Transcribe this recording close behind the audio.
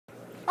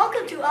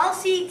Welcome to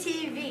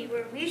LCTV,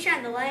 where we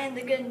shine the light on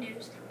the good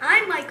news.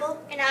 I'm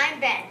Michael. And I'm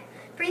Ben.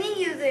 Bringing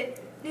you the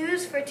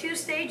news for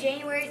Tuesday,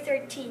 January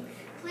 13th.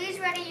 Please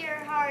ready your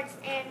hearts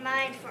and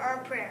minds for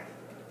our prayer.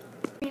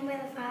 In the name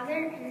of the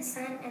Father, and the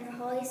Son, and the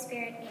Holy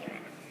Spirit. Amen.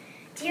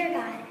 Dear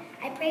God,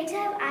 I pray to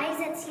have eyes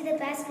that see the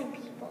best in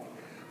people,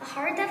 a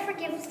heart that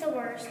forgives the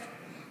worst,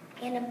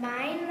 and a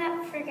mind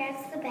that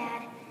forgets the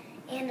bad,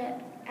 and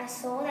a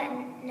soul that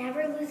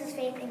never loses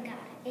faith in God.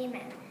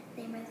 Amen.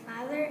 In the name of the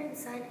Father, and the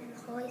Son, and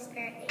the Holy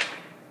Spirit. Amen.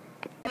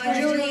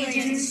 Pledge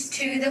allegiance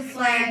to the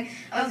flag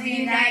of the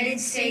United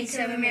States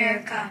of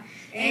America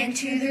and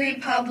to the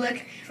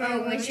republic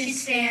for which it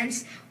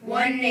stands,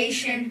 one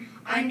nation,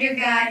 under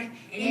God,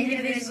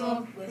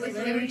 indivisible, with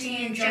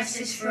liberty and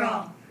justice for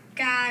all.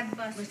 God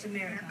bless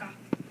America.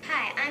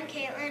 Hi, I'm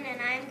Caitlin,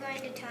 and I'm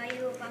going to tell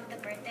you about the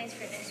birthdays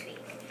for this week.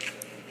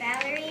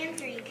 Valerie in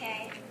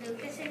 3K,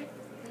 Lucas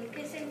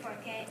in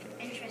 4K,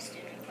 and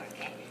Tristan in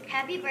 4K.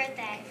 Happy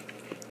birthday.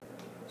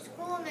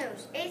 School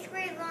news. 8th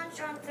grade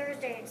launched on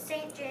Thursday at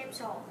St. James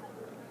Hall.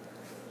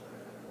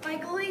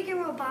 Bicycle League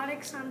and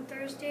Robotics on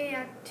Thursday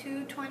at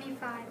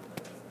 2:25.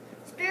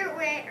 Spirit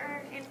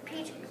Wear and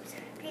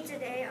Pizza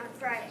Day on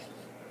Friday.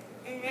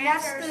 And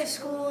That's the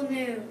school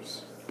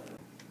news.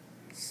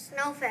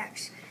 Snow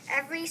facts.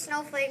 Every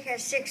snowflake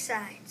has 6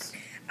 sides.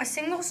 A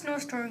single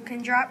snowstorm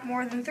can drop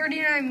more than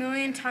 39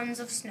 million tons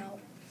of snow.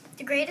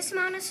 The greatest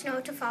amount of snow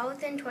to fall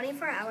within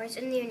 24 hours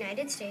in the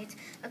United States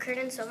occurred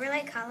in Silver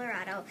Lake,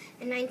 Colorado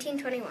in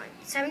 1921,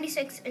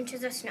 76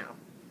 inches of snow.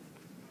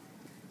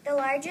 The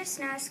largest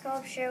snow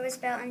sculpture was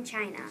built in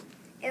China.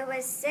 It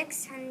was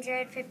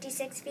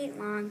 656 feet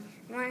long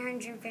and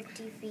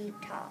 150 feet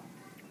tall.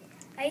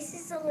 Ice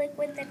is a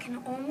liquid that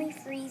can only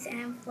freeze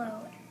and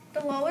float.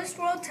 The lowest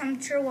world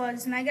temperature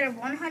was negative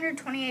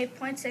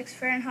 128.6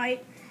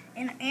 Fahrenheit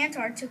in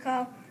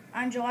Antarctica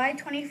on July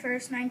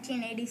 21st,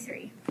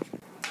 1983.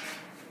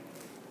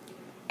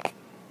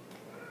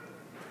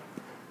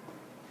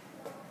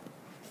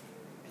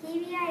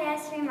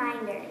 PBIS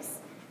reminders.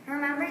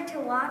 Remember to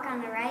walk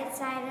on the right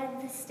side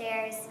of the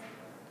stairs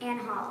and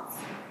halls.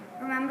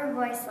 Remember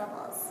voice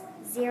levels,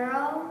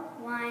 0,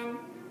 1,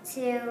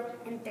 2,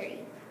 and 3.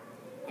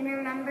 And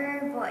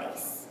remember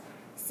voice.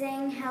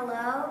 Saying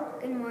hello,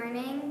 good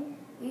morning,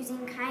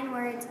 using kind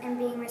words, and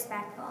being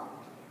respectful.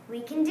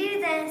 We can do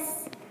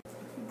this.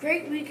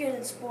 Great weekend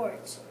in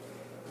sports.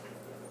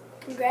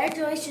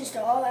 Congratulations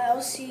to all the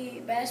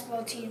LC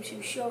basketball teams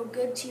who showed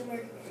good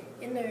teamwork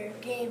in their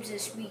games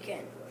this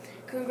weekend.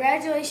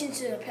 Congratulations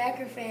to the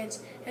Packer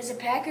fans as the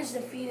Packers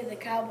defeated the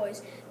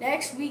Cowboys.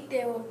 Next week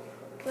they will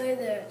play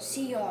the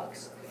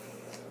Seahawks.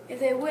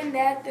 If they win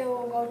that, they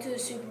will go to the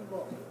Super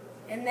Bowl.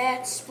 And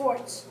that's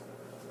sports.